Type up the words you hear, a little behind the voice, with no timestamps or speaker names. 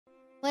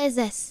What is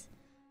this?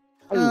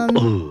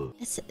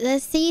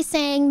 It's C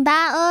saying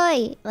ba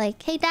ơi,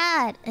 like, hey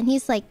dad, and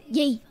he's like,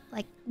 yay,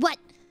 like, what?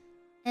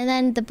 And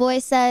then the boy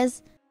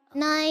says,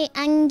 nay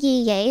ăn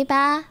gì vậy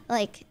ba?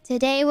 Like,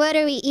 today what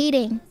are we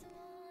eating?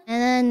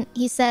 And then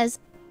he says,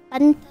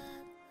 bánh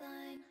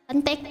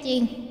tét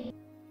chiên.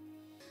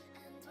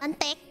 Bánh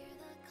tét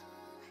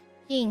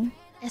chiên.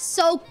 It's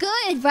so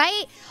good,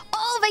 right?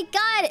 Oh my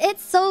god,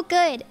 it's so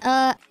good.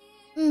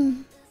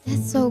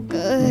 It's so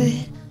good.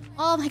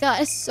 Oh my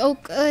god, it's so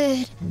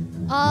good.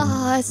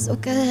 Oh, it's so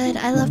good.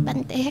 I love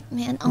bánh tét,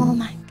 man. Oh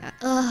my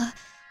god.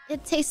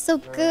 It tastes so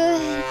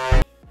good.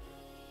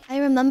 I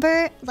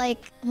remember,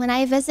 like, when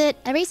I visit,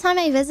 every time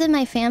I visit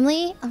my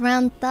family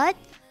around Tet,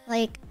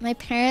 like, my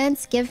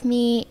parents give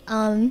me,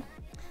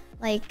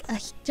 like, a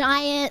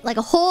giant, like,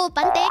 a whole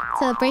bánh tét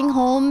to bring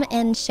home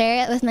and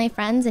share it with my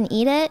friends and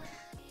eat it.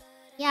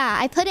 Yeah,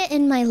 I put it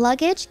in my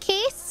luggage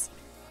case,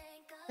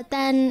 but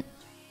then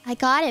I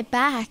got it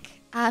back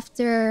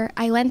after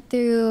I went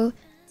through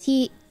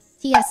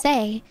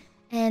TSA,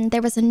 and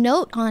there was a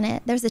note on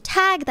it. There was a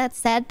tag that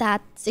said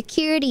that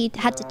security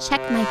had to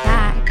check my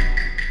bag.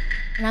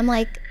 And I'm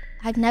like,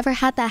 I've never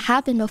had that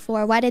happen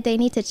before. Why did they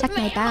need to check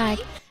my bag?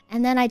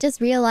 And then I just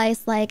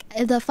realized, like,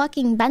 the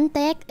fucking bánh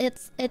tét,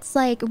 it's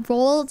like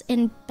rolled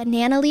in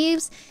banana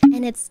leaves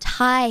and it's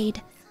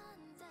tied,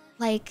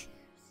 like,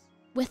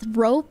 with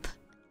rope,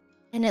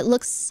 and it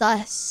looks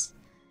sus.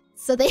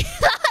 So they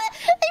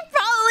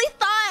probably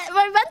thought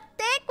my bánh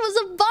tét was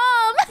a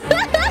bomb.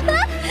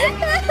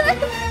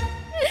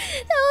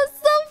 That was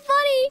so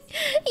funny.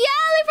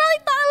 Yeah, they probably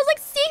thought it was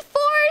like C4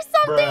 or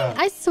something. Bruh.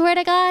 I swear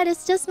to God,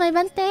 it's just my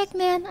bánh tét,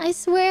 man. I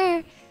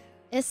swear.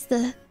 It's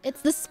the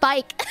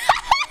spike.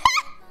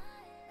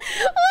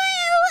 Wait,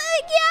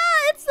 like,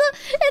 yeah, it's a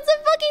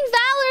fucking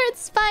Valorant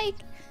spike.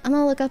 I'm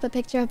gonna look up a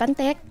picture of bánh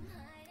tét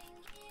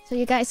so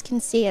you guys can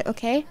see it,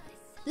 okay?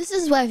 This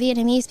is what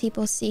Vietnamese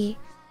people see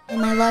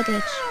in my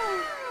luggage.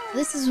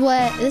 This is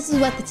what the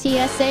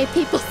TSA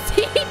people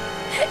see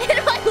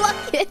in my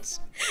luggage.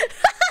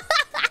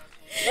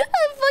 A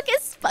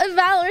fucking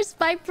Valor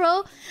spike,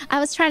 bro. I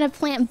was trying to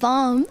plant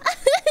bomb.